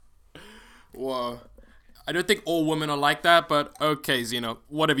Whoa. I don't think all women are like that, but okay, Zeno,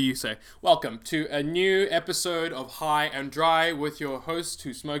 whatever you say. Welcome to a new episode of High and Dry with your host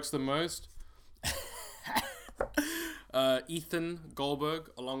who smokes the most, Ethan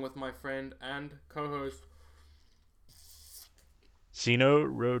Goldberg, along with my friend and co-host. Zeno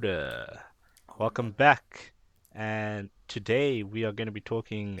Rhoda. Oh my god. Welcome back. And today we are going to be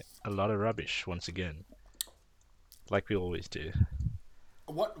talking a lot of rubbish once again, like we always do.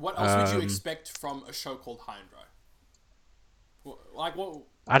 What else would you Um, expect from a show called High and Dry? Like what?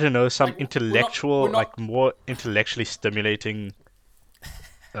 I don't know, some Like we're intellectual, not. like more intellectually stimulating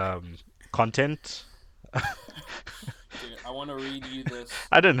um, content. Okay, I want to read you this.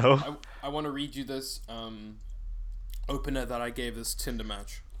 I don't know. I want to read you this opener that I gave this Tinder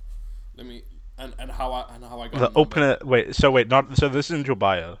match. Let me and how I got The a number. opener. Wait, not. So this isn't your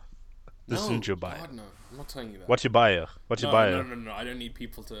bio. This isn't No, your bio. God no. I'm not telling you that. What's your bio? What's your No, no, bio? no, no. I don't need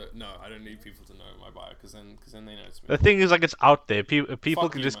people to. No, I don't need people to know my bio because then they know it's me. The thing is, like, it's out there. People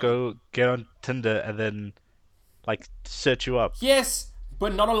Fuck can you, just man. go get on Tinder and then, like, search you up. Yes,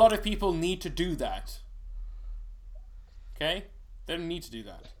 but not a lot of people need to do that. Okay, they don't need to do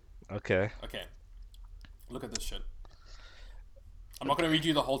that. Okay. Okay, look at this shit. I'm not gonna read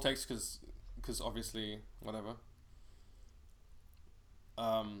you the whole text because obviously whatever.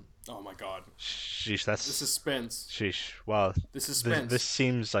 Oh my god, Sheesh, the that's suspense. sheesh. Wow, The this suspense.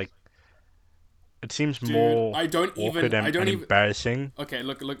 seems like it seems Dude, more awkward I don't and even. embarrassing. Okay,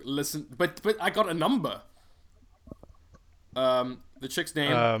 look, listen. But I got a number. The chick's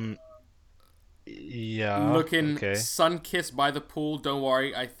name. Um, yeah, Looking okay, sun kissed by the pool. Don't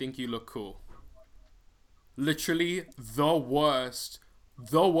worry, I think you look cool. Literally the worst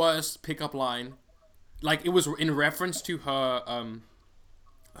pickup line. Like it was in reference to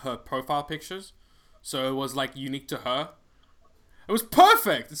her profile pictures, so it was like unique to her. It was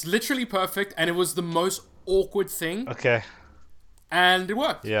perfect. It's literally perfect, and it was the most awkward thing, okay, and it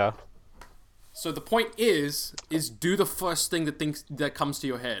worked. yeah, So the point is do the first thing that comes to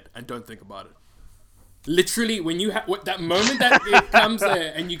your head, and don't think about it. Literally, when you have that moment that it comes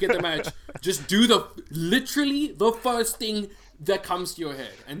there and you get the match, just do the literally the first thing that comes to your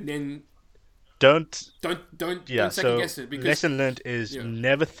head, and then don't yeah. don't second So guess it because lesson learned is yeah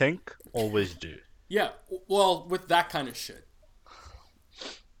never think, always do. yeah well with that kind of shit.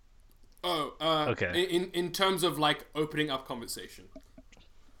 Oh, Okay, in terms of like opening up conversation,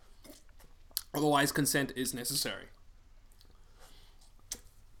 otherwise consent is necessary.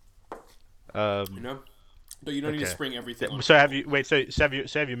 You um, know, but you don't need to okay. spring everything on So have people. you wait? Have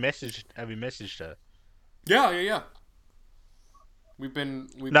you messaged her? Yeah, yeah, yeah. We've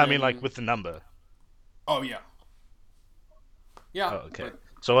No, I mean like been. with the number. Oh yeah, yeah, Oh, okay. but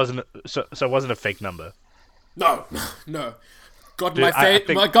So it wasn't a fake number. no, no. Dude, Got I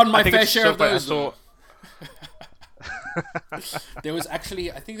my think fair it's share so of funny. I those though. saw There was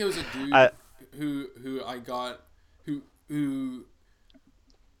actually, I think there was a dude I who I got who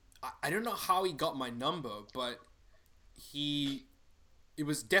I don't know how he got my number, but he it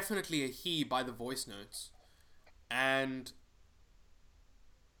was definitely a he by the voice notes, and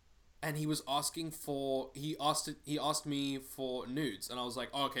he was asking for he asked me for nudes, and I was like,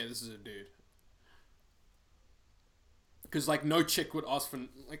 oh, okay, this is a dude, because like no chick would ask for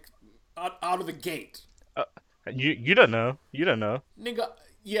like out of the gate. uh, you don't know. You don't know. Nigga,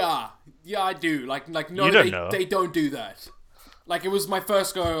 yeah, yeah, I do. Like You no, don't know. they don't do that. Like it was my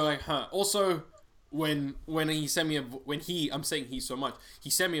first go. Like, huh. Also, when he sent me when he I'm saying he so much. He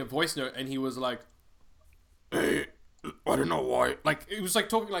sent me a voice note and he was like, hey, I don't know why. Like it was like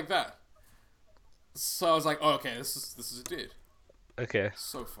talking like that. So I was like, oh, okay, this is a dude. Okay.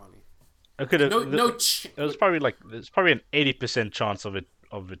 So funny. I could have. No, no. It was probably like there's probably an 80% chance of it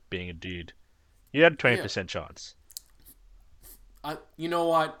being a dude. You had a Yeah. 20% chance. You know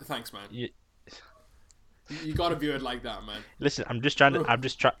what? Thanks, man. You, You gotta view it like that, man. listen, I'm just trying to. I'm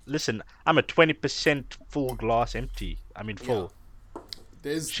just trying. Listen, I'm a 20% full glass empty. I mean Yeah. full.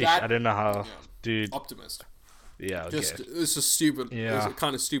 There's Sheesh, I that. don't know how, Yeah. dude. Optimist. Yeah. Okay. Just it's a stupid. It's a Yeah.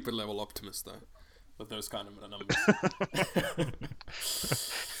 kind of stupid level optimist though, with those kind of numbers.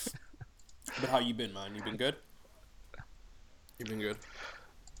 But how you been, man? You been good? You been good?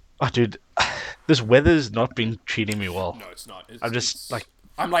 Oh, dude, this weather's not been treating me well. No, it's not. I'm just It's. like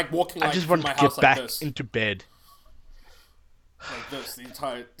I'm like walking I like just through want my to house get like back this, into bed. the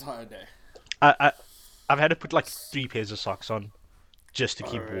entire day. I, I I've had to put like 3 pairs of socks on just to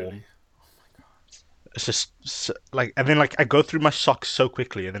keep Already. warm. It's just like, and then like I go through my socks so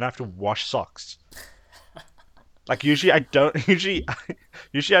quickly, and then I have to wash socks. Like usually I don't usually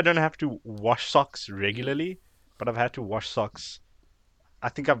I don't have to wash socks Mm. regularly, but I've had to wash socks. I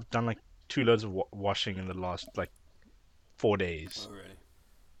think I've done like two loads of washing in the last like 4 days Oh really?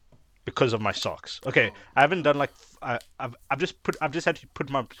 because of my socks. Okay, Oh. I haven't done like I've just had to put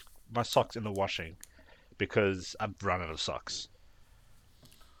my socks in the washing because I've run out of socks.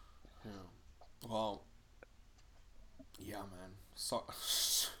 Yeah. Well. Yeah, man. So.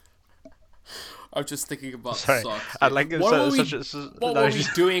 I'm just thinking about Sorry, socks, I dude. like What were we? What I were was we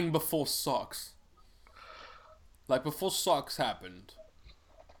just doing before socks? Like before socks happened,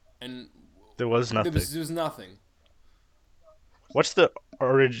 and there was nothing. there was nothing. What's the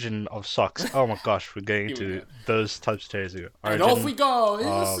origin of socks? Oh my gosh, we're getting Here we into go. those types of territory. And off Origin we go.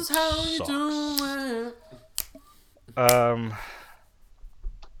 This of is how you do socks. it. Um,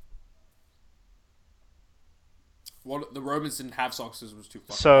 What the Romans didn't have socks. It was too fucking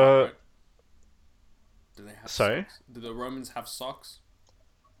hard, so right? Did they have sorry. socks? Did the Romans have socks?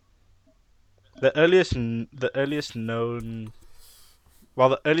 The earliest known, well,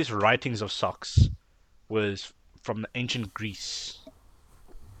 the earliest writings of socks was from the ancient Greece.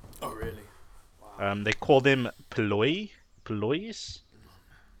 Oh really? Wow. They call them pillois.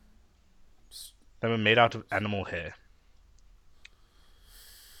 They were made out of animal hair.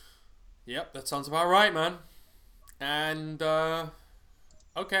 Yep, that sounds about right, man. And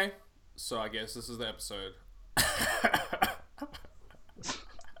okay, so I guess this is the episode,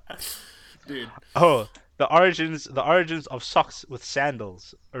 dude. Oh, the origins of socks with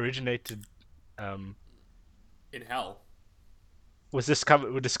sandals originated. Um, In hell. was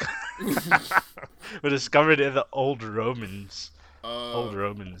discovered were discovered in the old Romans. Old Uh,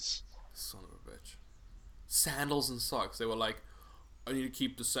 Romans. son of a bitch. Sandals and socks. They were like, I need to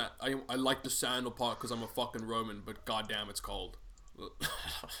keep the I like the sandal part because I'm a fucking Roman, but goddamn, it's cold.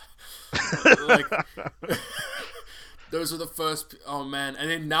 Like, those are the first. Oh man, and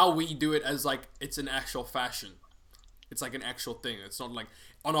then now we do it as like it's an actual fashion. It's like an actual thing. It's not like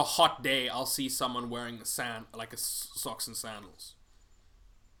on a hot day I'll see someone wearing socks and sandals.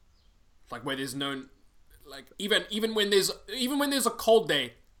 Like where there's no, like even when there's a cold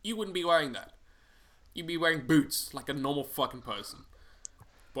day, you wouldn't be wearing that. You'd be wearing boots like a normal fucking person.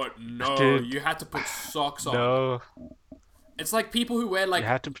 But no, Dude, you had to put socks on. no, It's like people who wear you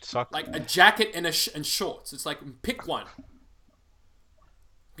had to put socks. like a jacket and and shorts. It's like pick one.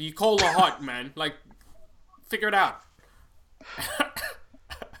 Be cold or hot, man. Like figure it out.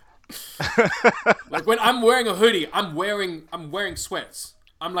 Like when I'm wearing a hoodie, I'm wearing sweats.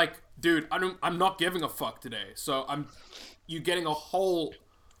 I'm like, dude, I'm not giving a fuck today. So you getting a whole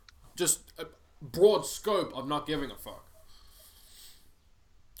just a broad scope of not giving a fuck.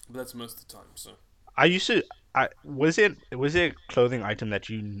 But that's most of the time, so. I used to. Was it a clothing item that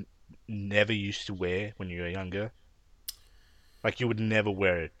you never used to wear when you were younger? Like you would never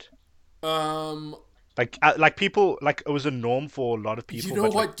wear it. Um, Like people, like it was a norm for a lot of people, you know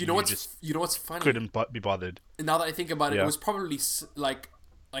but like what? you just You know what's funny? couldn't be bothered. Now that I think about it, it Yeah. was probably like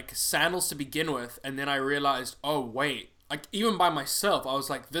sandals to begin with, and then I realized, oh wait, like even by myself, I was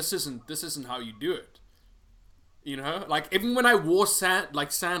like, this isn't how you do it. You know, like even when I wore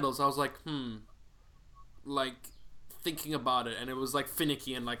sandals, I was like, like thinking about it, and it was like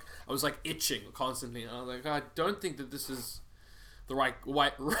finicky, and like I was like itching constantly, and I was like, I don't think that this is the right way,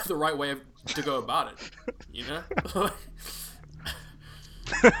 the right way to go about it. You know.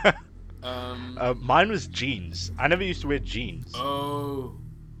 Mine was jeans. I never used to wear jeans. Oh.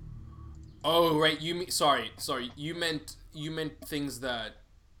 Oh, right. You mean sorry. You meant things that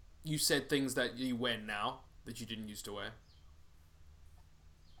you said things that you wear now that you didn't used to wear.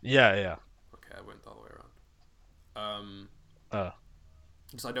 Yeah, yeah. Okay, I went the other way around. Uh,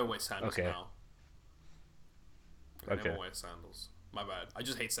 Because I don't wear sandals Okay. now. I Okay. never wear sandals. My bad. I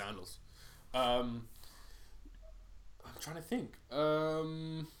just hate sandals. I'm trying to think.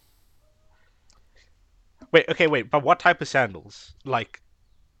 wait. But what type of sandals? Like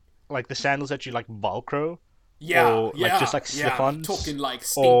the sandals that you like Velcro, Yeah, or like just like yeah. I'm slip-ons, talking like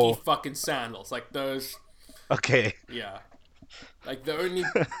stinky or fucking sandals, like those. okay. Yeah. Like the only,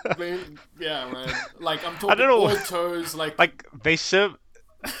 yeah, man. Like I'm I talking don't know. all toes, like Like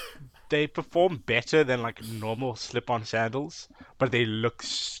they perform better than like normal slip-on sandals, but they look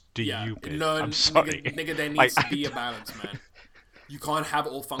yeah. stupid. No, I'm sorry. nigga, there Like needs to be a balance, man. You can't have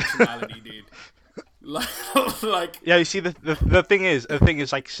all functionality, dude. Like, yeah, you see the thing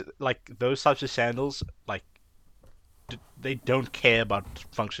is like those types of sandals like they don't care about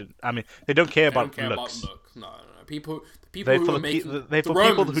function. I mean, they don't care they don't about care about looks. look. No. The people They who for are the making they the for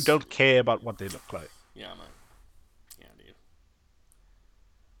people who Romans. don't care about what they look like. Yeah, man. Yeah, dude.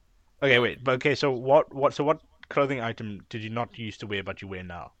 Okay, wait, but okay, so what clothing item did you not used to wear but you wear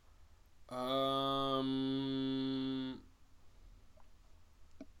now? Um,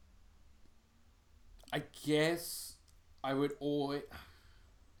 I guess I would always.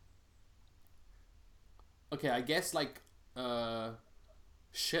 Okay, I guess like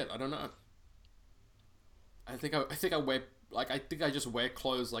shit. I don't know. I think I wear like I think I just wear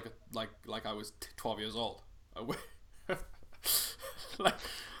clothes like I was 12 years old. I wear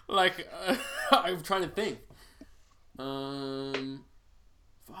like I'm trying to think.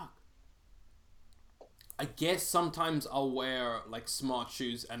 Fuck. I guess sometimes I'll wear like smart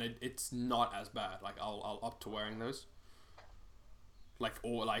shoes and it's not as bad. Like I'll up to wearing those. Like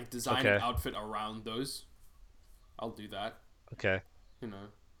or like design an Okay. outfit around those. I'll do that. Okay. You know.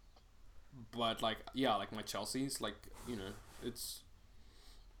 But like yeah, like my Chelsea's like it's.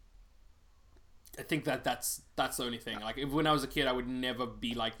 I think that's the only thing. Like when I was a kid, I would never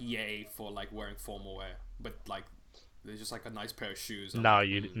be like yay for like wearing formal wear. But like there's just like a nice pair of shoes. I'm Now like,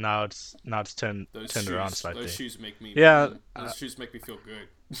 you now it's turned around those slightly. shoes make me Yeah. those shoes make me feel good.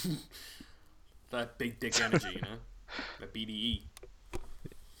 That big dick energy, that BDE.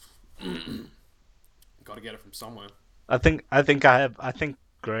 Got to get it from somewhere. I think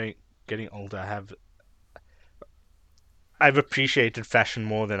growing getting older I've appreciated fashion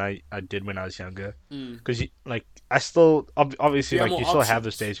more than I did when I was younger. Mm. Because like I still obviously You have like more you still have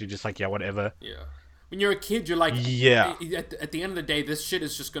those options. days where you're just like yeah whatever. Yeah. When you're a kid, you're like, Yeah. at the end of the day, this shit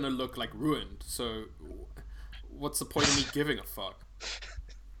is just gonna look like ruined. So, what's the point of me giving a fuck?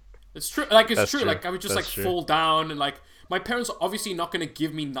 It's true. Like it's That's true. true. Like I would just like That's true. fall down and like my parents are obviously not gonna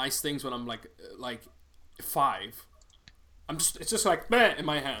give me nice things when I'm like 5. It's just like meh in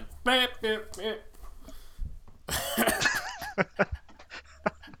my hand. Meh, meh, meh.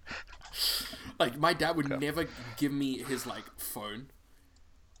 Like my dad would never give me his like phone.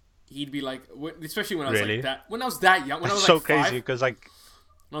 He'd be like, especially when I was like Really? that. When I was that young, when I That's was so like crazy 5, because like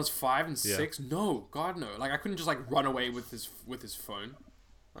when I was 5 and yeah. 6, no, God no. Like I couldn't just like run away with his phone.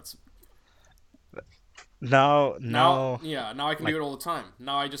 That's Now now, now yeah. Now I can like do it all the time.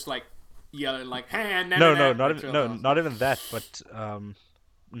 Now I just like yell and like, hey, nah, nah, no nah, no not like even throughout no the house. not even that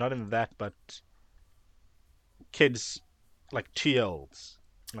kids like 2-year-olds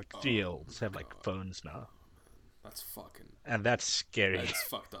like Oh 3-year-olds have my like God, phones now that's fucking, and that's scary. that's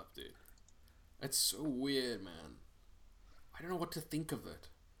fucked up, dude. It's so weird, man. I don't know what to think of it.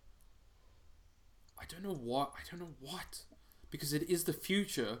 I don't know what. I don't know what, because it is the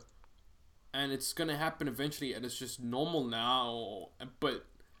future, and it's gonna happen eventually, and it's just normal now. But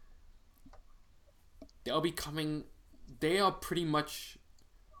they'll be coming. They are pretty much.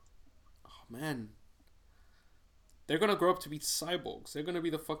 Oh man, they're gonna grow up to be cyborgs. They're gonna be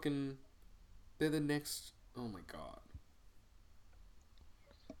the fucking. They're the next. Oh my god.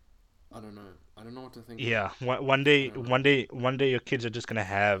 I don't know. I don't know what to think of it. Yeah, one I day, don't know. one day, your kids are just gonna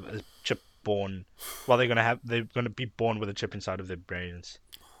have a chip born. Well, they're gonna be born with a chip inside of their brains.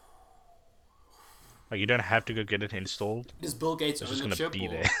 Like you don't have to go get it installed. Does Bill Gates It's own just the gonna chip, be or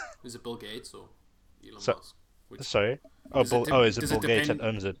there. is it Bill Gates or Elon So, Musk? Which sorry. Oh, does it? Is it Does it Bill Gates that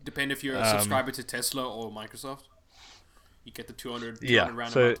owns it? depend if you're a Um, subscriber to Tesla or Microsoft? You get the two yeah. hundred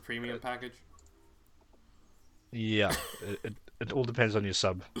rand a So month premium package. yeah, it all depends on your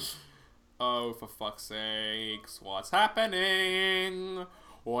sub. Oh, for fuck's sakes! What's happening?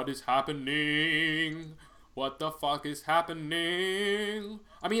 What is happening? What the fuck is happening?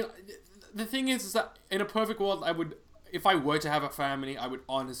 I mean, the thing is that in a perfect world, I would, if I were to have a family, I would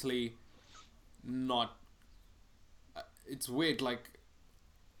honestly not. It's weird, like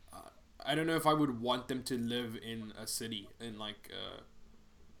I don't know if I would want them to live in a city in like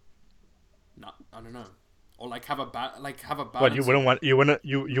not I don't know, or like have a What you balance of wouldn't want? You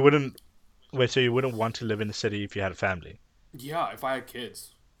wouldn't wait. So you wouldn't want to live in the city if you had a family. yeah. If I had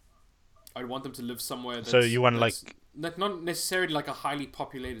kids, I'd want them to live somewhere So you want that's like not necessarily like a highly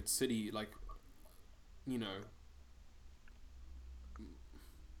populated city, like you know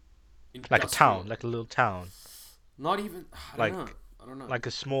like a industrial. town, like a little town, Not even I don't like know. I don't know. like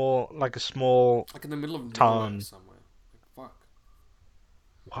a small Like in the middle of nowhere town. somewhere. Like fuck.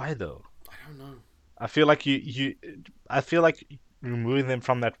 Why though? I don't know. I feel like I feel like removing them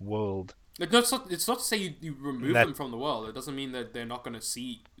from that world. Like, no, it's not to say you remove That them from the world. It doesn't mean that they're not going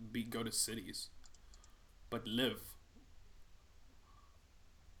to go to cities, but live.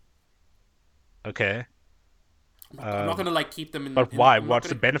 okay, I'm not going to like keep them but why? I'm not What's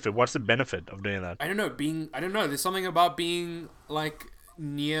the going to. benefit? What's the benefit of doing that? I don't know. I don't know. There's something about being like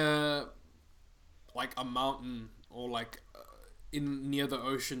near, like a mountain or like in near the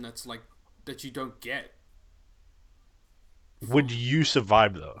ocean that's like that you don't get Would from. you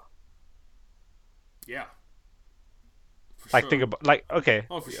survive though? Yeah, for Like think sure. about like okay,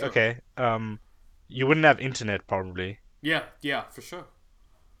 Oh, for sure. okay. You wouldn't have internet probably. Yeah, yeah, for sure.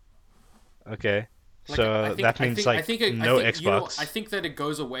 Okay. Like So that means like no Xbox. I think that it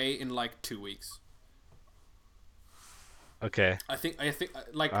goes away in like 2 weeks. Okay. I think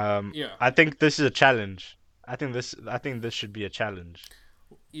like yeah. I think this is a challenge. I think this should be a challenge.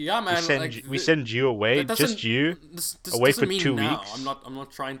 Yeah, man. We send you away, that doesn't just you, this away doesn't for mean 2 now. weeks. I'm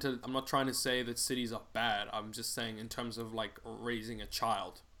not trying to say that cities are bad. I'm just saying in terms of like raising a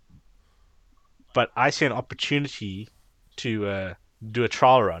child. But I see an opportunity to do a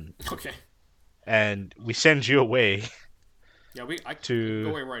trial run, Okay. and we send you away. Yeah, I can To go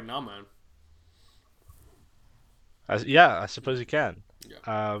away right now, man. yeah, I suppose you can.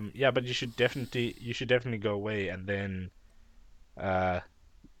 Yeah. Yeah, but you should definitely go away, and then uh,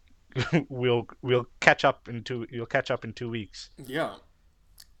 we'll catch up in you'll catch up in 2 weeks. Yeah.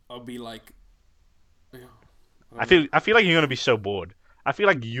 I'll be like, yeah. I feel like you're gonna be so bored. I feel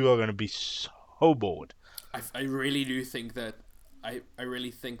like you are gonna be so bored. I really do think that I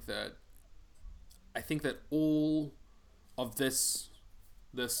really think that I think that all of this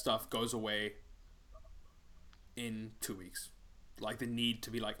stuff goes away in 2 weeks. Like the need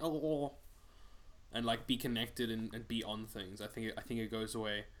to be like and like be connected and be on things. I think it goes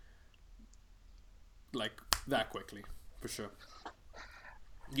away like that quickly for sure.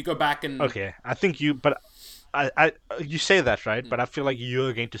 You go back and Okay, I think you, but you say that, right? But I feel like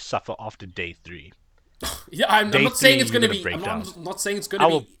you're going to suffer after day 3. yeah, I'm Day not saying three, it's gonna you're be. gonna break down. I'm not saying it's gonna I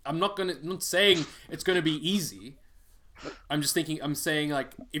will- be. I'm not saying it's gonna be easy. I'm just thinking. I'm saying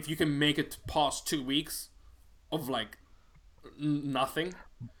like if you can make it past 2 weeks of like nothing.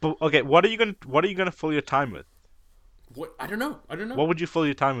 But okay, what are you gonna fill your time with? What I don't know. What would you fill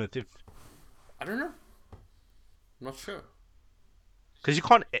your time with if? I don't know. I'm not sure. Because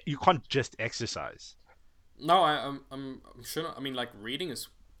you can't just exercise. No, I'm sure. Not, I mean, like reading is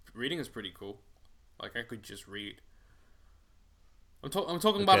pretty cool. Like I could just read. I'm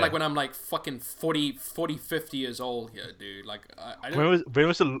talking about Okay. like when I'm like fucking 40, 50 years old here, dude. Like I don't.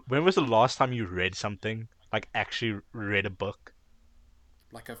 When was the last time you read something, like actually read a book?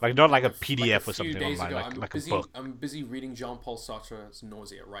 Like Not like a few PDF or something days online, ago, like busy, a book. I'm busy reading Jean-Paul Sartre's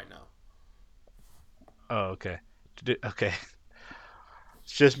Nausea right now. Oh, okay. Okay.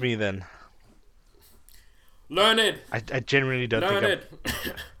 It's just me then. Learn it. I genuinely don't Learn think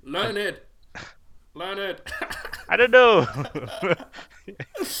it. Learn it. Learn it. I don't know.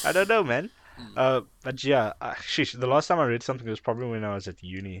 I don't know, man. But yeah, sheesh, the last time I read something was probably when I was at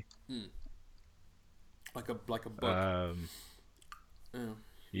uni. like a book. Yeah.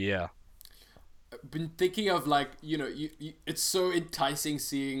 Yeah. I've been thinking of like you it's so enticing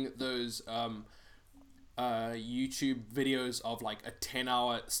seeing those YouTube videos of like a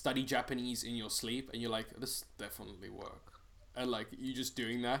 10-hour study Japanese in your sleep, and you're like, this definitely work, and like you just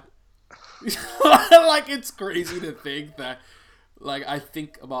doing that. Like it's crazy to think that like I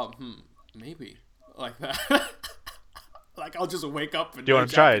think about maybe like that. Like I'll just wake up and Do you want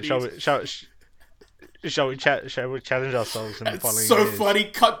to try it? Japanese. Shall we challenge ourselves in the It's following so days? funny.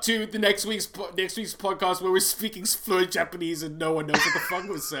 Cut to the next week's podcast where we're speaking fluent Japanese and no one knows what the fuck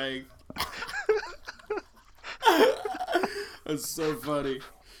we're saying. That's so funny.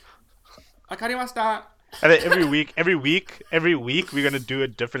 Akarimashita. And then every week we're gonna do a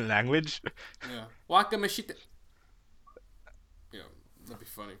different language. Yeah. Wakamashita. Yeah, that'd be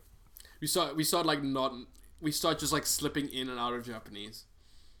funny. We start just like slipping in and out of Japanese.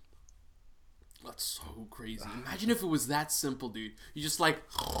 That's so crazy. Imagine if it was that simple, dude. You just like,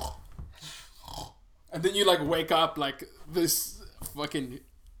 and then you like wake up like this fucking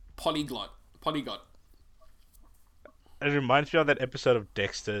polyglot. It reminds me of that episode of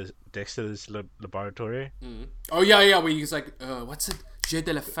Dexter's Laboratory. Oh yeah, where he's like, what's it? Jeu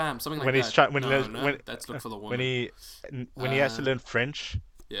de la femme, something like When that. he's trying when that's look for the woman. when he has to learn French.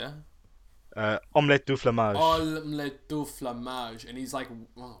 Yeah. Omelette du fromage. Omelette du fromage, and he's like,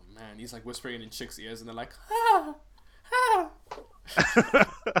 oh man, he's like whispering in chicks' ears, and they're like, ah, ah.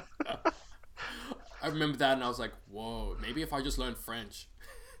 I remember that, and I was like, whoa, maybe if I just learned French,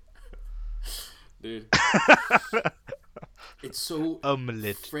 dude. It's so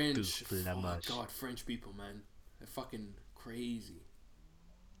Omelette French. du Oh fromage. god, French people, man, they're fucking crazy.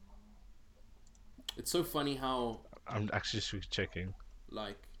 It's so funny how I'm actually just checking.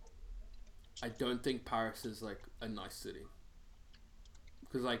 like I don't think Paris is like a nice city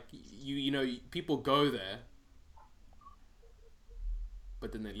because like you know people go there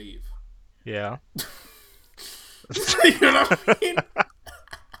but then they leave. Yeah. You know what I mean?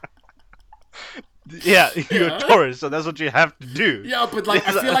 Yeah, you're Yeah. a tourist, so that's what you have to do. Yeah, but like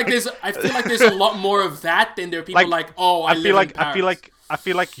I feel like there's a lot more of that than there are people like oh I feel live in Paris. I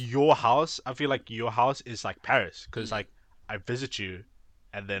feel like your house is like Paris because like I visit you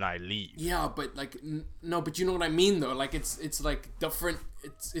and then I leave. Yeah, but like no, but you know what I mean though. Like it's like different.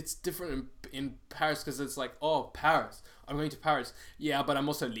 It's different in Paris because it's like, oh, Paris, I'm going to Paris. Yeah, but I'm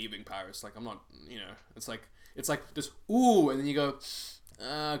also leaving Paris. Like I'm not, you know. It's like this ooh, and then you go,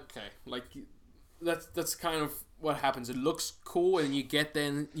 okay, like that's kind of what happens. It looks cool, and you get there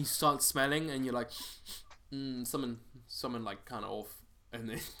and you start smelling, and you're like, someone like kind of off, and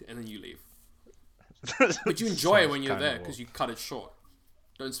then you leave. But you enjoy it when you're there because you cut it short.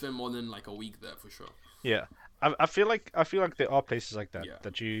 Don't spend more than like a week there for sure. Yeah, I feel like there are places like that Yeah.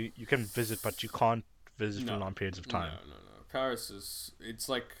 that you can visit, but you can't visit for No. long periods of time. No. Paris is. It's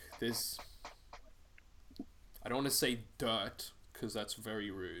like this. I don't want to say dirt because that's very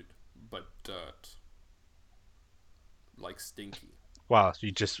rude, but dirt. Like stinky. Wow,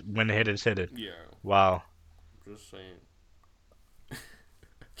 you just went ahead and said it. Yeah. Wow. Just saying.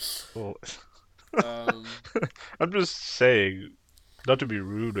 Well, Um. I'm just saying, not to be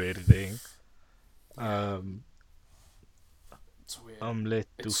rude or anything. It's weird. Omelette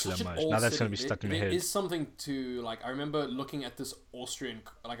du It's such an fromage. old Now that's city. gonna be stuck in my There head. is something to like. I remember looking at this Austrian.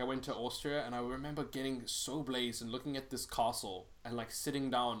 Like I went to Austria and I remember getting so blazed and looking at this castle and like sitting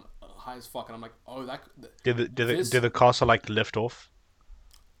down high as fuck and I'm like, oh that. Did the castle like lift off?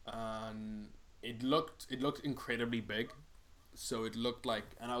 It looked incredibly big, so it looked like,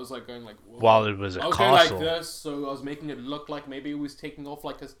 and I was like going like, whoa. While it was a I was going like castle. this, so I was making it look like maybe it was taking off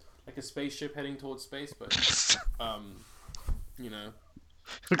like a spaceship heading towards space, but you know.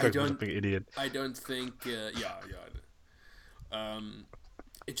 Look I like a don't- big idiot. I don't think. Yeah.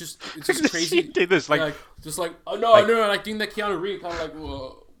 It's just crazy. Did this like just like oh no, like- no, like doing that Keanu Reeves, kind of like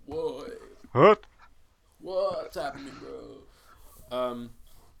whoa, what? what's happening, bro?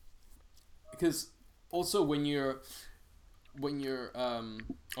 Because also when you're oh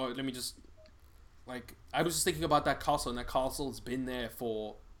let me just like I was just thinking about that castle, and that castle's been there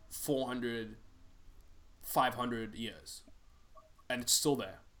for 400, 500 years. And it's still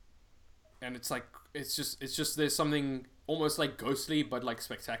there, and it's like it's just there's something almost like ghostly but like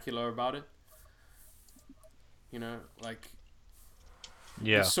spectacular about it. You know, like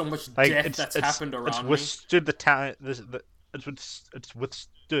Yeah. there's so much Like death that's happened around it's me. withstood the time. It's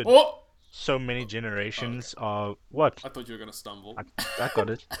withstood Oh, so many generations of what? I thought you were gonna stumble. I got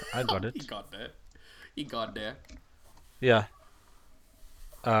it. I got He it. got there. He got there. Yeah.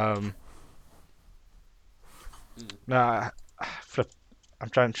 Nah, flip. I'm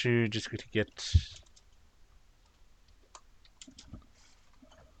trying to just quickly get.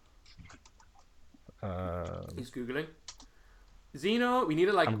 He's googling. Xeno, we need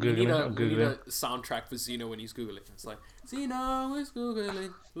a like I'm we need Googling. a soundtrack for Xeno when he's googling. It's like Xeno is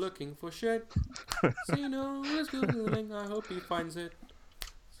googling, looking for shit. Xeno is googling. I hope he finds it.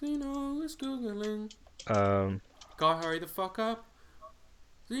 Xeno is googling. God, hurry the fuck up.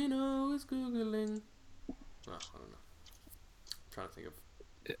 Xeno is googling. Oh, I don't know. I'm trying to think of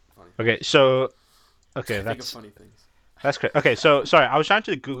funny. Okay, so okay, Think of funny things. that's great. Okay, so sorry, I was trying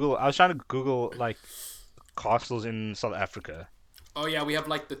to Google like castles in South Africa. Oh yeah, we have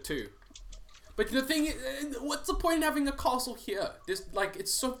like the two. But the thing is, what's the point in having a castle here? This like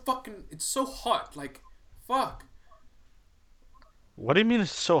it's so hot. Like, fuck. What do you mean it's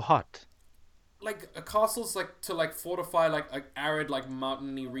so hot? Like a castle's like to like fortify like an arid like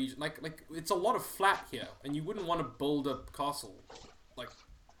mountainy region. Like it's a lot of flat here, and you wouldn't want to build a castle. Like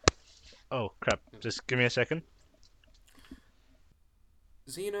Oh crap! Just give me a second.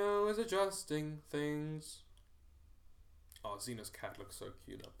 Xeno is adjusting things. Oh, Xeno's cat looks so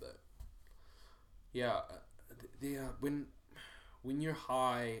cute up there. Yeah, when you're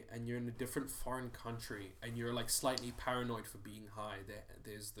high and you're in a different foreign country and you're like slightly paranoid for being high,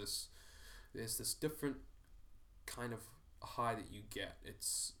 there's this different kind of high that you get.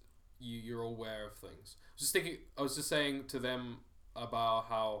 It's you're aware of things. I was just saying to them about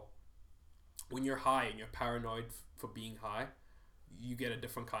how when you're high and you're paranoid for being high, you get a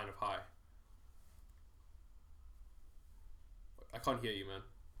different kind of high. I can't hear you, man.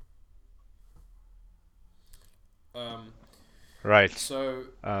 Right. So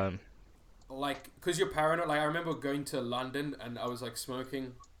Um. like because you're paranoid, like I remember going to London and I was like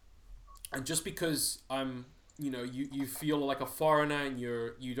smoking, and just because I'm you feel like a foreigner and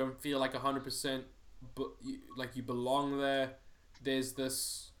you don't feel like 100% but like you belong there, there's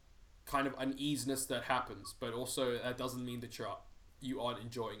this kind of uneasiness that happens, but also that doesn't mean that you aren't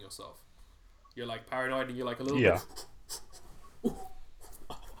enjoying yourself. You're like paranoid and you're like a little Yeah. bit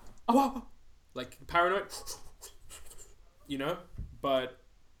like paranoid, but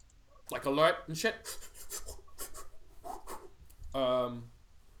like alert and shit. But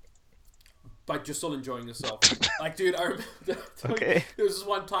but you're still enjoying yourself. Like, dude, I remember Okay. there was this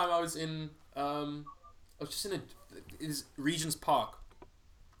one time I was in I was just in is Regent's Park,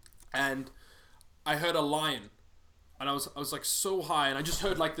 and I heard a lion, and I was like so high, and I just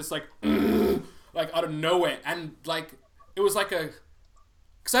heard like this like like out of nowhere, and like it was like a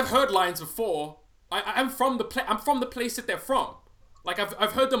because I've heard lions before. I'm from I'm from the place that they're from. Like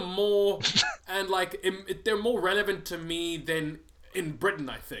I've heard them more, and like they're more relevant to me than in Britain.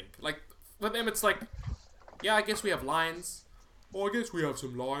 I think like for them it's like, yeah, I guess we have lions. Oh, I guess we have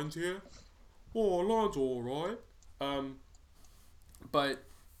some lions here. Oh, lions are alright. But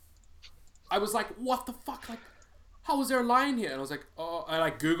I was like, what the fuck? Like, how is there a lion here? And I was like, oh, I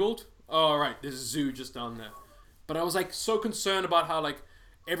like Googled. Oh, right, there's a zoo just down there. But I was like so concerned about how like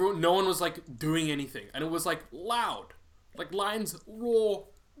no one was like doing anything, and it was like loud, like lions roar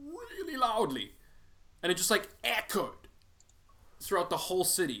really loudly, and it just like echoed throughout the whole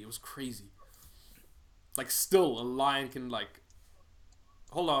city. It was crazy. Like, still a lion can like,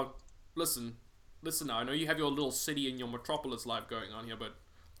 hold on, listen now. I know you have your little city and your metropolis life going on here, but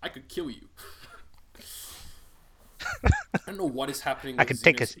I could kill you. I don't know what is happening I with could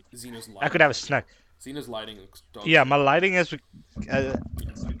take Xeno's lighting. I could have a snack. Xeno's lighting looks dog Yeah, shit. my lighting is.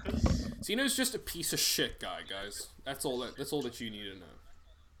 Xeno's just a piece of shit guy, guys. That's all that you need to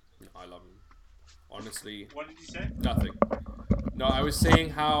know. I love him. Honestly, What did you say? nothing. No, I was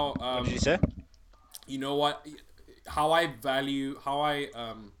saying how What did you say? you know what, how I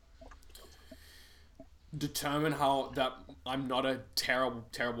determine how that I'm not a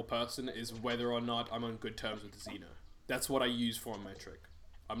terrible person is whether or not I'm on good terms with Xeno. That's what I use for a metric.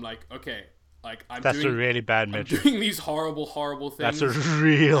 I'm like, okay, like That's a really bad I'm metric. doing these horrible things. That's a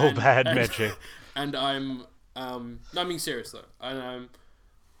real bad and, metric. And I'm no, I'm being serious though.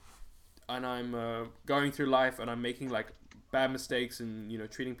 And I'm going through life, and I'm making like bad mistakes, and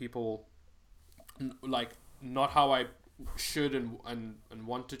treating people like not how I should and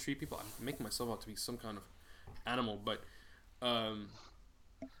want to treat people. I'm making myself out to be some kind of animal, but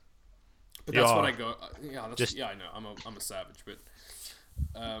that's what I go. Yeah, I know. I'm a savage, but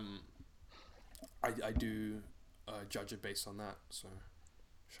I do judge it based on that. So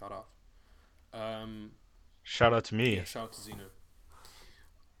shout out. Shout out to me. Yeah, shout out to Xeno.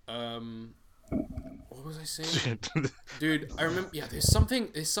 What was I saying? Dude, I remember. Yeah, there's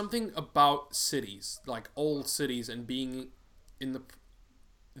something about cities, like old cities, and being in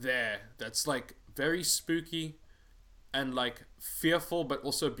there that's like very spooky and like fearful, but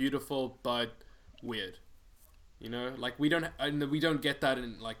also beautiful, but weird. Like we don't get that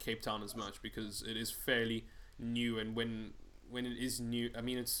in like Cape Town as much because it is fairly new, and when it is new, I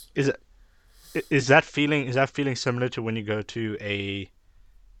mean it's. Is that feeling similar to when you go to a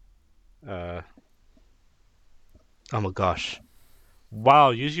oh my gosh.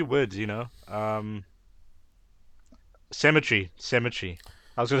 Wow, use your words, cemetery.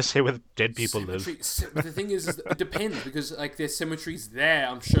 I was gonna say where dead people live. But the thing is it depends, because like there's cemeteries there,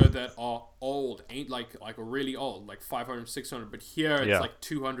 I'm sure, that are old, ain't like really old, like 500, 600. But here it's like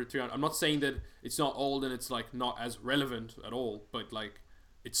 200, 300. I'm not saying that it's not old and it's like not as relevant at all, but like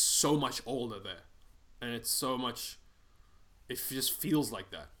it's so much older there, and it's so much. It just feels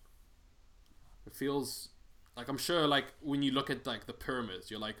like that. It feels like, I'm sure, like when you look at like the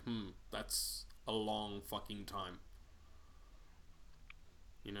pyramids, you're like, that's a long fucking time.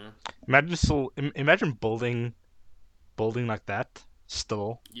 Imagine building like that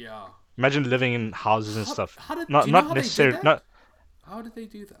still. Yeah. Imagine living in houses and stuff. Do not you know not how they necessarily did that? not How did they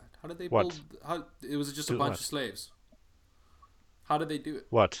do that? How did they What? build? How it was just a Do bunch what? of slaves? How did they do it?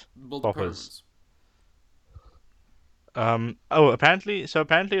 what? Build the What was? pyramids.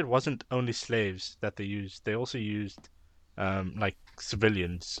 Apparently it wasn't only slaves that they used. They also used like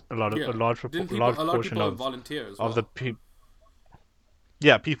civilians. A Yeah. large Didn't large a lot of portion people of volunteer as well? the people.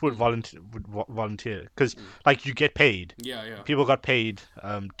 Yeah, people would volunteer because like you get paid. Yeah. People got paid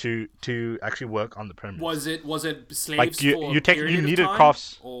to actually work on the pyramids. Was it slaves Like for a period of needed time,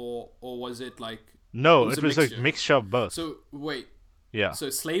 crafts. or was it like? No, It it was was a a mixture of both. So wait, Yeah.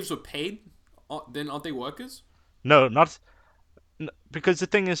 so slaves were paid? Then aren't they workers? No, not because the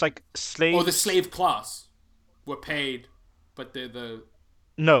thing is like slaves. Or the slave class were paid, but they're the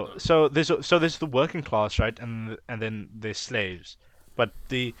No, so there's the working class, right, and then there's slaves, but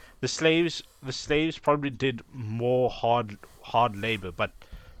the slaves probably did more hard labor, but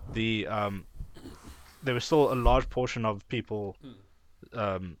the there was still a large portion of people,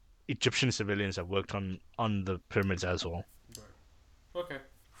 Egyptian civilians that worked on the pyramids as well. okay.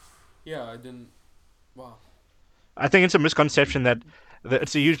 Yeah, I didn't. Wow. I think it's a misconception that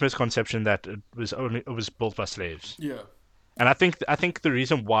it's a huge misconception that it was built by slaves. Yeah. And I think the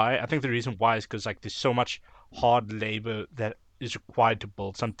reason why is because like there's so much hard labor that is required to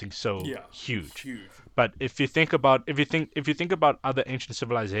build something so Yeah, huge. huge. But if you think about other ancient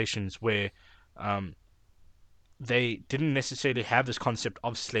civilizations where um, they didn't necessarily have this concept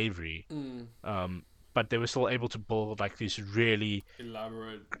of slavery, Mm. um, but they were still able to build like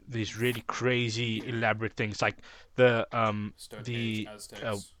Elaborate. these really crazy Yeah. elaborate things, like the Stonehenge, the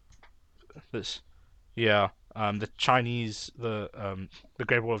Aztecs. this yeah the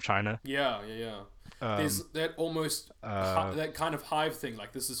Great Wall of China. Yeah, yeah, yeah. There's um that almost uh that kind of hive thing.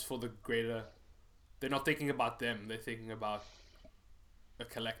 Like this is for the greater. They're not thinking about them. They're thinking about a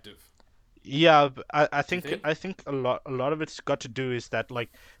collective. yeah, but I Do you think think? I think a lot of it's got to do is that like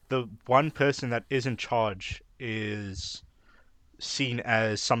the one person that is in charge is seen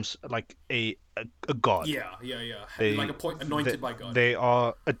as like a god. Yeah, yeah, yeah. Like they a point they, anointed by God. they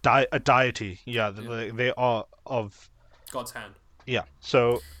are a deity. Yeah, Yeah, they are of God's hand. yeah.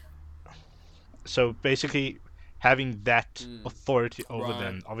 So basically, having that Mm, authority over right.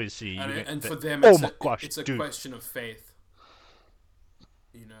 them, obviously, And for them, oh my gosh, it's a dude. question of faith.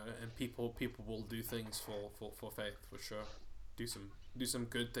 You know, and people will do things for faith for sure. Do some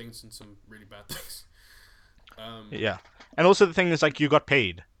good things and some really bad things. Um, Yeah, and also the thing is like you got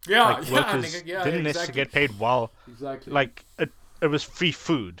paid. yeah, Like yeah, nigga, workers yeah, didn't necessarily exactly, get paid while exactly. like it was free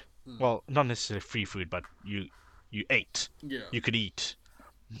food. Mm, Well, not necessarily free food, but you ate. yeah. You could eat.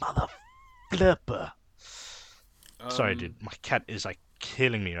 Mother flipper. Sorry, Um, dude. My cat is like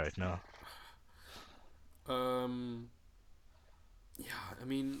killing me right now. um, yeah. I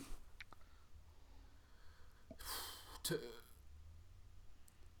mean, to,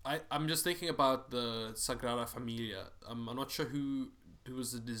 I'm just thinking about the Sagrada Familia. I'm not sure who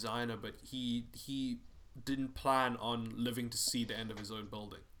was the designer, but he didn't plan on living to see the end of his own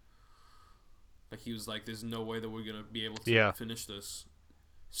building. Like he was like, "There's no way that we're gonna be able to Yeah. finish this."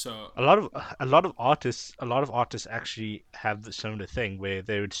 So A lot of artists actually have the similar thing where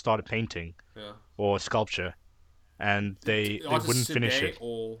they would start a painting yeah, or a sculpture and they artists wouldn't finish today it.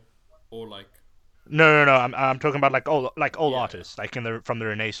 or like No. I'm talking about like old yeah, artists, like from the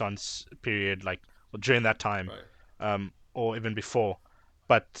Renaissance period, like during that time, right. or even before.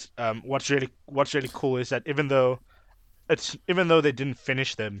 But what's really cool is that even though they didn't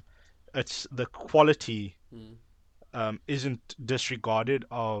finish them, it's the quality Mm. isn't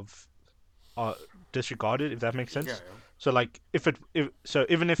uh disregarded, if that makes Yeah, sense. yeah. So like if so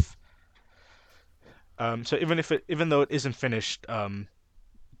even though it isn't finished,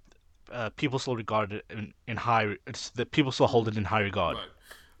 people still regard it in high. It's that people still hold Mm. it in high regard. Right.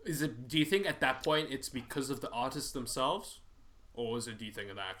 Is it? Do you think at that point it's because of the artists themselves, or is it? Do you think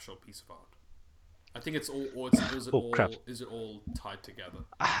of the actual piece of art? I think it's all. Or it's, is it Oh crap! all? Is it all tied together?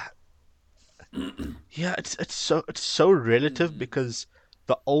 Yeah, it's so relative Mm. because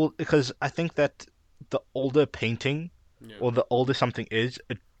I think that the older painting Yeah. or the older something is,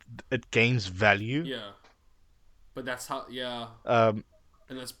 it gains value. Yeah. But that's how. Yeah. Um,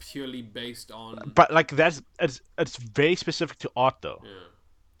 And that's purely based on. but like it's very specific to art though. Yeah.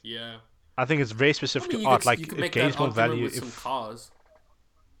 Yeah. I think it's very I specific mean, to art. you Like could it make that gains more argument value with some if cars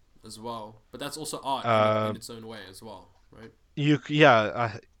as well, but that's also art uh in its own way as well, right? you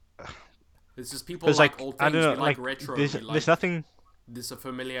yeah It's just people because like like old I don't things. We know, like like retro. there's We there's like nothing. this a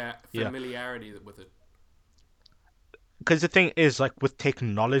Yeah, familiarity with it. because the thing is like with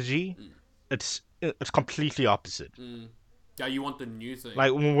technology, Mm. it's completely opposite. Mm. Yeah, you want the new thing.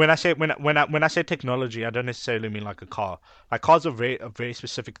 Like when I say technology, I don't necessarily mean like a car. Like cars are a very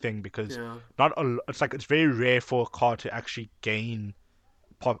specific thing because Yeah. it's like it's very rare for a car to actually gain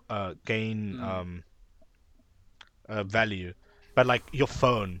Mm. value, but like your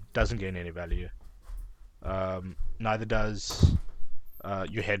phone doesn't gain any value. Neither does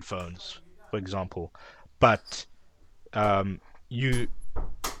your headphones, for example. But you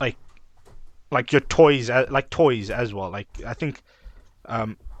like your toys as well. Like I think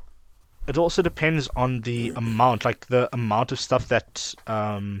um, it also depends on the amount, like the amount of stuff that's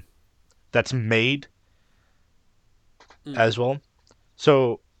made Mm. as well.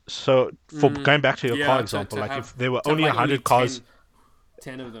 So for Mm. going back to your car Yeah, example, like if there were to have only like only 100 cars,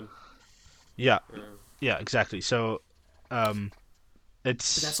 10 of them. yeah, Yeah. yeah, exactly. So um,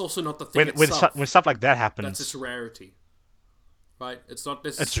 But that's it's also not the thing when itself. stuff like that That's its happens, rarity, right? It's not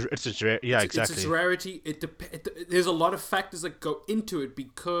it's this. it's just rare. Yeah, It's its exactly. rarity. There's a lot of factors that go into it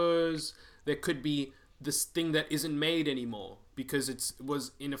because there could be this thing that isn't made anymore because it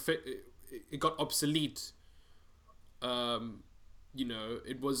was in effect it got obsolete. Um,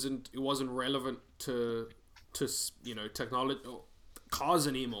 it wasn't relevant to technology or cars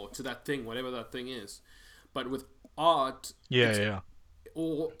anymore to that thing, whatever that thing is. But with art, Yeah, yeah.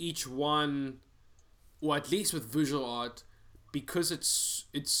 or each one, or at least with visual art, because it's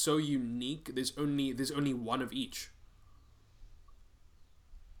so unique. There's only one of each,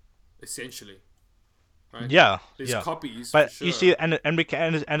 essentially, right? Yeah, There's yeah. copies for But you see, sure.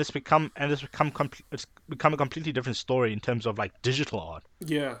 it's become a completely different story in terms of like digital art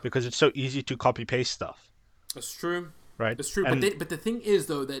Yeah, because it's so easy to copy paste stuff, that's true. right? That's true. And But the thing is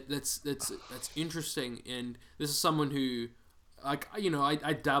though that's interesting, and this is someone who, like,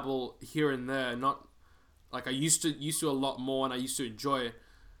 I dabble here and there, not like I used to a lot more, and I used to enjoy it.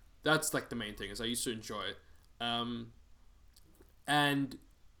 That's like the main thing, is I used to enjoy it. And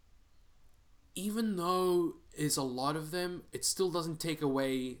even though is a lot of them, it still doesn't take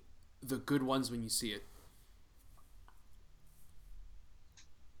away the good ones when you see it.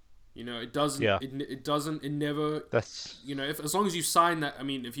 It doesn't. yeah, It doesn't. It never. that's If as long as you sign that. I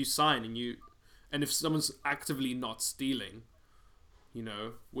mean, if you sign and if someone's actively not stealing,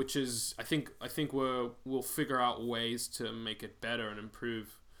 which is I think we'll figure out ways to make it better and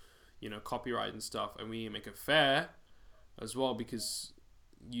improve, copyright and stuff, and we make it fair as well, because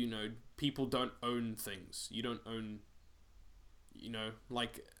people don't own things. You don't own,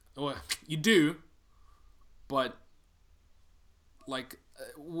 like, or you do, but like,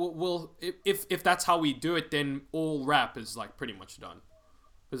 well, if that's how we do it, then all rap is like pretty much done.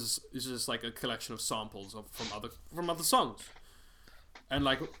 It's just like a collection of samples from other songs, and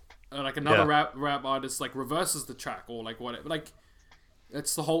like another yeah, rap artist like reverses the track, or like whatever. Like,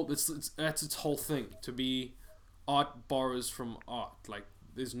 that's the whole. That's its whole thing, to be art borrows from art. Like,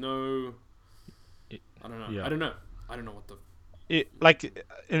 there's no. I don't know. yeah. I don't know what the. Like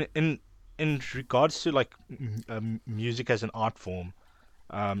in regards to like music as an art form,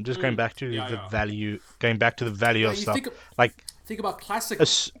 just going back to Yeah, the yeah. value Yeah, of you stuff, like think about classic.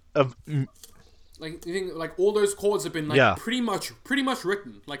 of Like, you think like all those chords have been like yeah, pretty much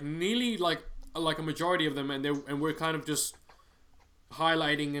written, like nearly like a majority of them, and we're kind of just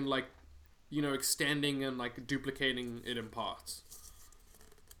highlighting and like extending and like duplicating it in parts.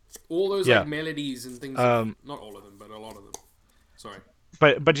 All those yeah. like melodies and things. Um, Not all of them, but a lot of them. Sorry.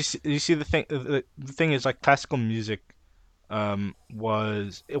 but you see the thing is like classical music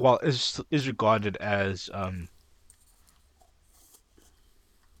was well is regarded as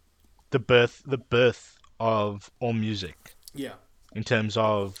the birth of all music Yeah. in terms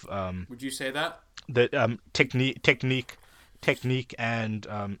of Would you say that? the technique and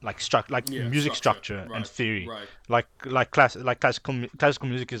like Yeah. music Structure. structure and Right. theory, Right. classical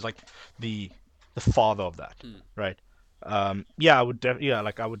music is like the the father of that, Hmm. right? Yeah, I would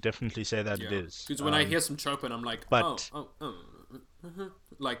definitely say that it Yeah. is. Because when I hear some Chopin, I'm like, oh, But oh, oh,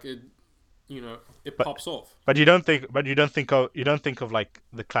 like it, it but pops off. you don't think of like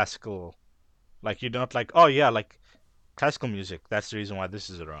the classical, like you don't like, oh yeah, like classical music, that's the reason why this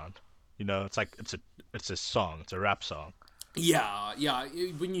is around. It's like it's a song, it's a rap song. Yeah, yeah.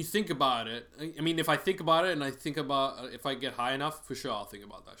 When you think about it, I mean, if I think about it, and I think about if I get high enough, for sure I'll think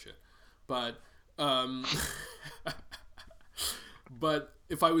about that shit. But, but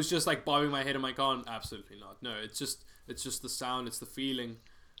if I was just like bobbing my head in my car, absolutely not. No, it's just the sound, it's the feeling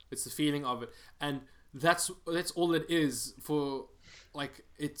of it, and that's all it is. For like,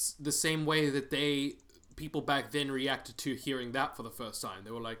 it's the same way that people back then reacted to hearing that for the first time.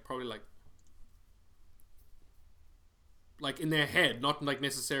 They were like probably like in their head, not like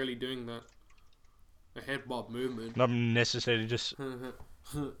necessarily doing the head bob movement. Not necessarily just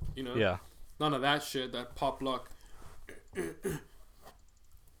you know, yeah. none of that shit, that pop lock,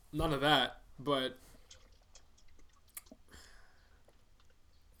 none of that. But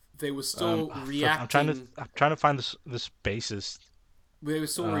they were still reacting. I'm trying to find this basis. They were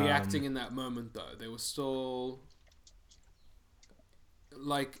still reacting in that moment, though. They were still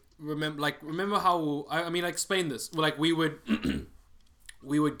remember how I mean, I explained this. Like, we would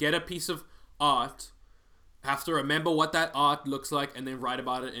we would get a piece of art, have to remember what that art looks like, and then write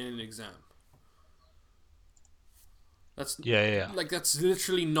about it in an exam. That's Yeah. like, that's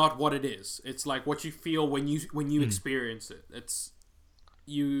literally not what it is. It's like what you feel when you experience it. It's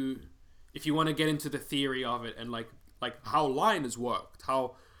you if you want to get into the theory of it, and like how line has worked,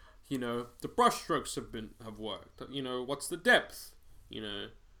 how the brush strokes have worked. What's the depth?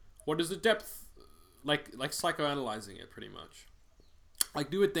 What is the depth, like psychoanalyzing it, pretty much. Like,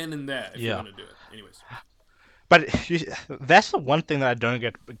 do it then and there if you Yeah. want to do it. Anyways. But that's the one thing that I don't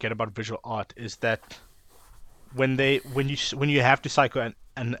get about visual art is that when you have to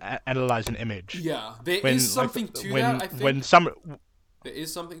and analyze an image, Yeah, there when is like something to when that, I think. when some There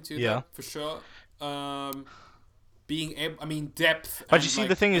is something to yeah. that, for sure. Being able, I mean, depth But you and see, like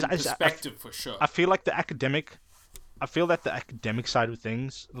the thing is, and perspective, for sure. I feel like the academic I feel that the academic side of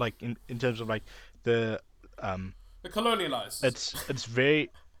things, like in terms of like the The colonializers. it's very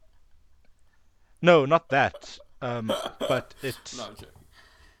no, not that. But No, I'm joking.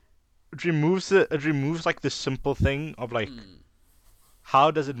 it removes like the simple thing of like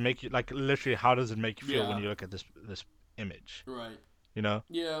how does it make you like literally how does it make you feel when Yeah. you look at this image? Right. You know,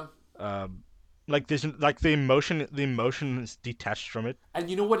 Yeah. um, like there's like the emotion is detached from it. And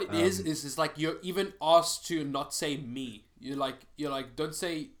you know what it is? Um, Is like you're even asked to not say me. You're like don't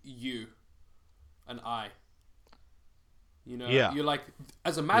say you and I. You know, yeah, you're like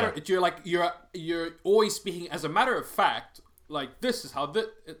as a matter. yeah, You're always speaking as a matter of fact. Like this is how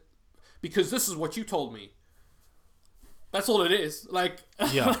because this is what you told me. That's all it is. Like,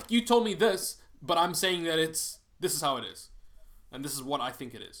 yeah, like you told me this, but I'm saying that this is how it is, and this is what I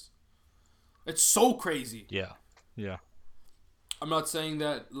think it is. It's so crazy. yeah, yeah, I'm not saying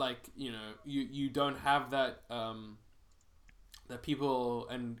that like you don't have that that people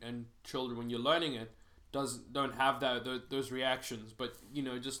and children when you're learning it don't have those reactions, but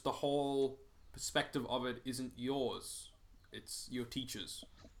just the whole perspective of it isn't yours. It's your teachers.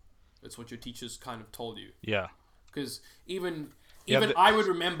 It's what your teachers kind of told you. yeah, Because even yeah. even I would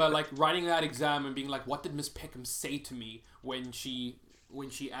remember like writing that exam and being like, what did Miss Peckham say to me when she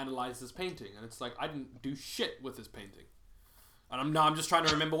analyzed this painting? And it's like I didn't do shit with this painting. And I'm just trying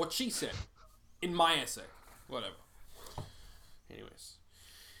to remember what she said in my essay. Whatever. Anyways.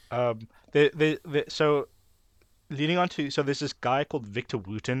 So leading on to so there's this guy called Victor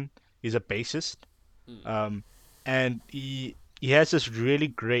Wooten. He's a bassist. Um, and he has this really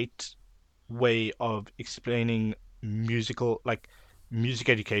great way of explaining music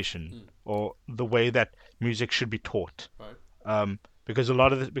education or the way that music should be taught. Right. Because a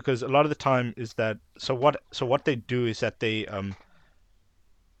lot of the time is that so what they do is that they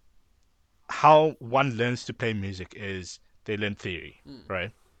how one learns to play music is they learn theory,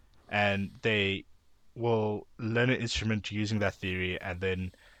 right? And they will learn an instrument using that theory, and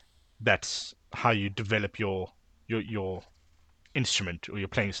then that's how you develop your instrument or your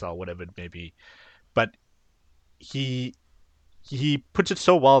playing style, whatever it may be. But he he puts it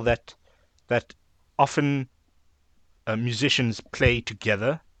so well that often musicians play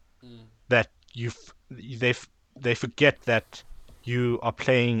together that they forget that you're not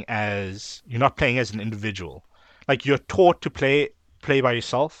playing as an individual. Like you're taught to play by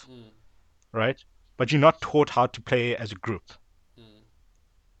yourself, right? But you're not taught how to play as a group,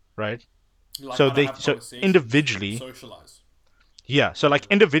 right? Like how to have So conversations, individually, socialize. yeah. So like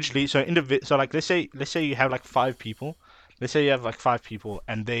individually, so like let's say you have like five people. Let's say you have like five people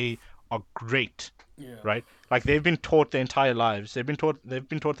and they are great, Yeah. right? Like they've been taught their entire lives. They've been taught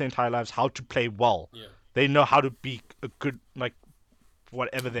their entire lives how to play well. Yeah. They know how to be a good like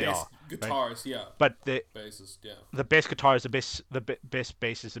whatever they are, Best right? guitarist, yeah. But Bassist, yeah. the best guitar is best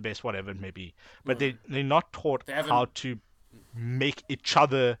bass is the best whatever it may be. But Right. they're not taught They how haven't to make each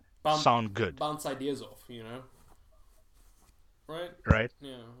other bounce, sound good, bounce ideas off, Right? right?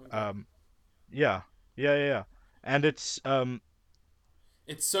 Yeah. Okay. Yeah, yeah. And It's like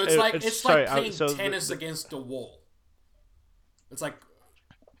it's it's like sorry. playing So tennis against a wall. It's like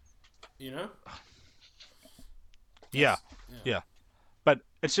you know? yeah, That's yeah. yeah. But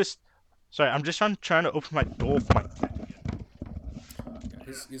it's just sorry. I'm just trying to open my door for my cat.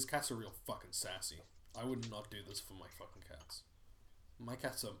 Yeah, his cats are real fucking sassy. I would not do this for my fucking cats. My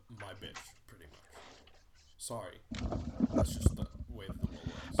cats are my bitch, pretty much. Sorry. That's just the way the world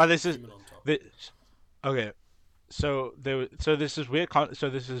works. But this is Human on top. this. Okay, so this is weird. So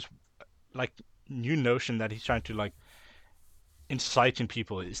this is like new notion that he's trying to like incite in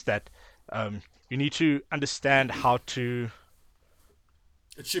people is that you need to understand how to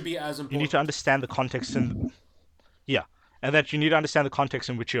It should be as you need to important. understand the context and yeah, and that you need to understand the context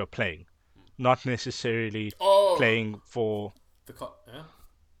in which you are playing, not necessarily Oh, playing for yeah,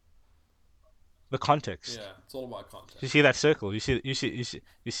 the context. yeah. It's all about context. You see that circle? You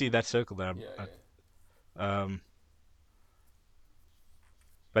see that circle there? Yeah, yeah. Um,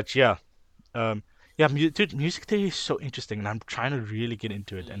 but yeah, yeah, dude, music theory is so interesting, and I'm trying to really get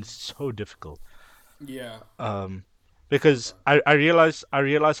into it, and it's so difficult. Yeah. Because I realize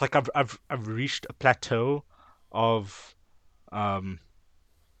like I've reached a plateau of um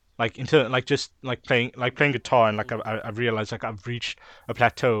like into like just like playing guitar and like I've realized like I've reached a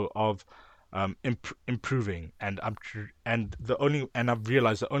plateau of improving and I've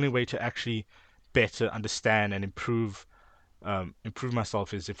realized the only way to actually better understand and improve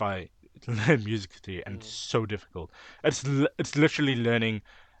myself is if I learn music theory, and it's so difficult. It's literally learning.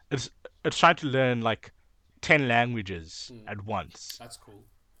 It's it's trying to learn like 10 languages at once. That's cool.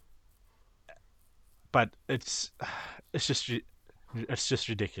 but it's just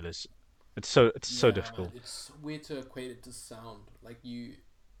ridiculous. It's so Yeah, man, difficult. it's weird to equate it to sound. Like you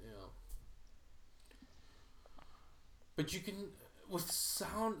know, but you can with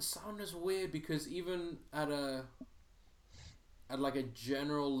sound. Sound is weird because even at like a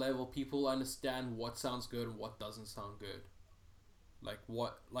general level, people understand what sounds good and what doesn't sound good. Like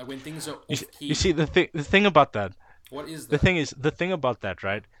when things are off You see key. the thing about that. What is The that? thing is the thing about that,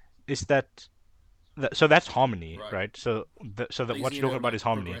 right? Is that, so that's harmony, Right. right? So so But that you what need you're talking to about like is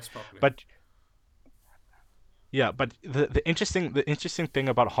harmony, progress properly. but yeah, but the interesting thing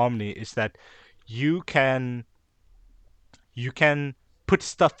about harmony is that you can you can put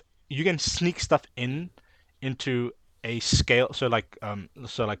stuff you can sneak stuff Mm. into a scale. So like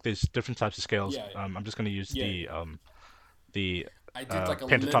there's different types of scales. Yeah, yeah, I'm just going to use yeah, yeah. the I did like a little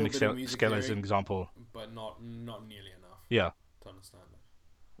pentatonic bit of music scale as an theory, example. but not nearly enough Yeah. to understand that.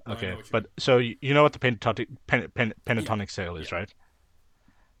 But I know Okay. what you mean. But so you know what the Yeah, pentatonic scale yeah. is, right?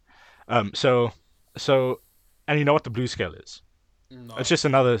 So so and you know what the blues scale is. No. It's just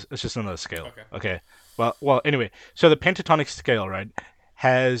another scale. Okay. Okay. Well anyway, so the pentatonic scale, right,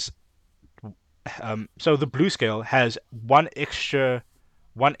 has so the blue scale has one extra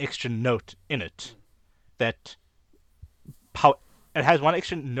note in it Mm. that how it has one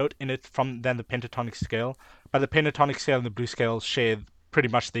extra note in it from than the pentatonic scale, but the pentatonic scale and the blue scale share pretty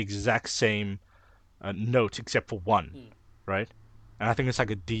much the exact same note except for one, Mm. right? And I think it's like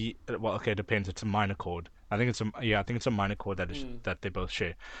a D. Well, okay, it depends. It's a minor chord. I think it's a yeah. I think it's a minor chord Mm. that they both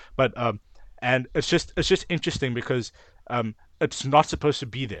share. But and it's just interesting because it's not supposed to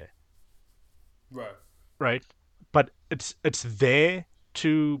be there, Right. right? But it's there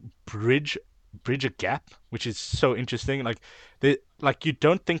to bridge a gap, which is so interesting. Like you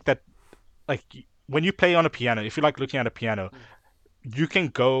don't think that when you play on a piano, if you like looking at a piano, Mm. you can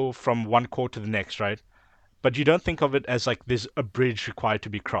go from one chord to the next, right? But you don't think of it as like there's a bridge required to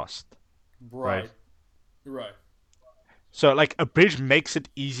be crossed, right? Right. Right. So like a bridge makes it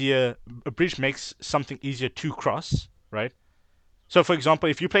easier. A bridge makes something easier to cross, right? So for example,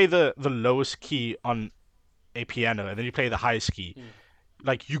 if you play the lowest key on a piano and then you play the highest key, Mm.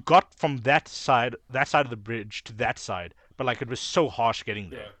 like you got from that side of the bridge to that side, but like it was so harsh getting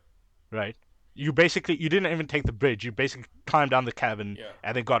there, Right. right? You didn't even take the bridge. You basically climbed down the cavern Yeah.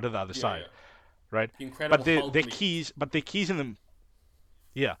 and then got to the other Yeah. side, Yeah. right? The Incredible Hulk leap. But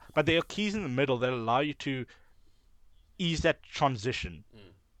but there are keys in the middle that allow you to ease that transition,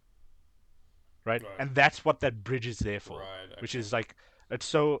 Mm. right? Right. And that's what that bridge is there for, Right. which Okay. is like it's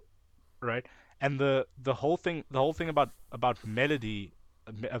so right. And the whole thing about melody,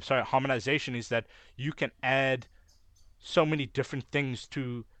 I'm sorry, harmonization is that you can add so many different things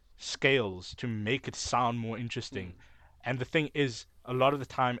to scales to make it sound more Mm. interesting. And the thing is, a lot of the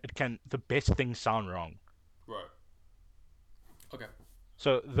time, the best things sound wrong. Right. Okay.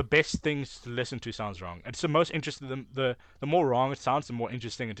 So the best things to listen to sounds wrong. It's the most interesting. The more wrong it sounds, the more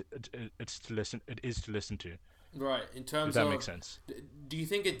interesting it's to listen. It is to listen to. Right. In If terms that makes of, sense. do you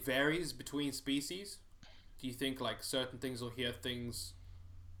think it varies between species? Do you think like certain things will hear things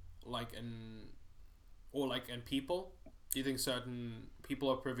like in or like in people? Do you think certain people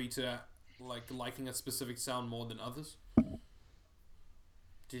are privy to like liking a specific sound more than others?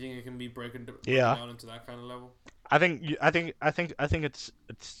 Do you think it can be broken Yeah, down into that kind of level? I think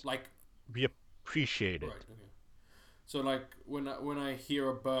it's Like we appreciate right, it. okay. So like when I hear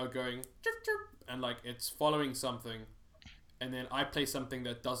a bird going chirp chirp and like it's following something, and then I play something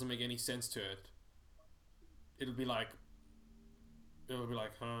that doesn't make any sense to it, it'll be like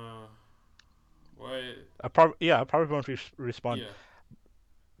what? I probably won't respond.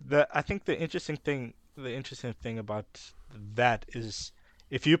 Yeah, I think the interesting thing about that is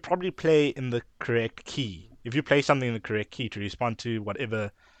if you probably play in the correct key, if you play something in the correct key to respond to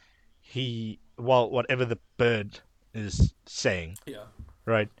whatever the bird is saying, yeah,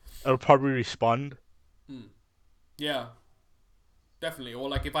 right? It'll probably respond. mm. Yeah, definitely. Or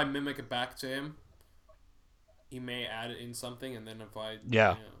like if I mimic it back to him, he may add it in something, and then if I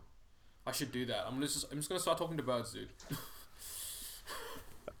Yeah. yeah, I should do that. I'm just gonna start talking to birds, dude.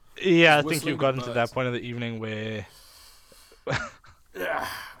 Yeah, Just I think you've whistling to gotten to that birds. point of the evening where Yeah.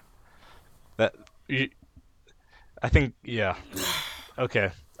 that you, I think yeah.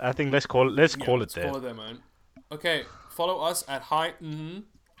 Okay. I think let's Yeah, call it let's there. call it there, man. Okay, follow us at High and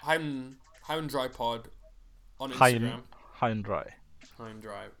Dry Pod on High and Instagram. high and dry. High and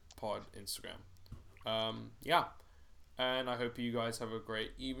Dry Pod Instagram. Yeah, and I hope you guys have a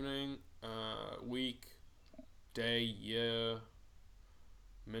great evening, week, day, year,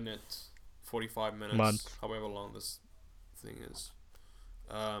 minute, 45 minutes, Month. however long this thing is.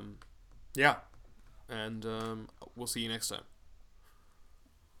 Yeah, and we'll see you next time.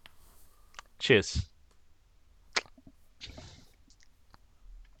 Cheers.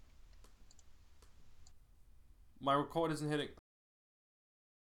 My record isn't hitting.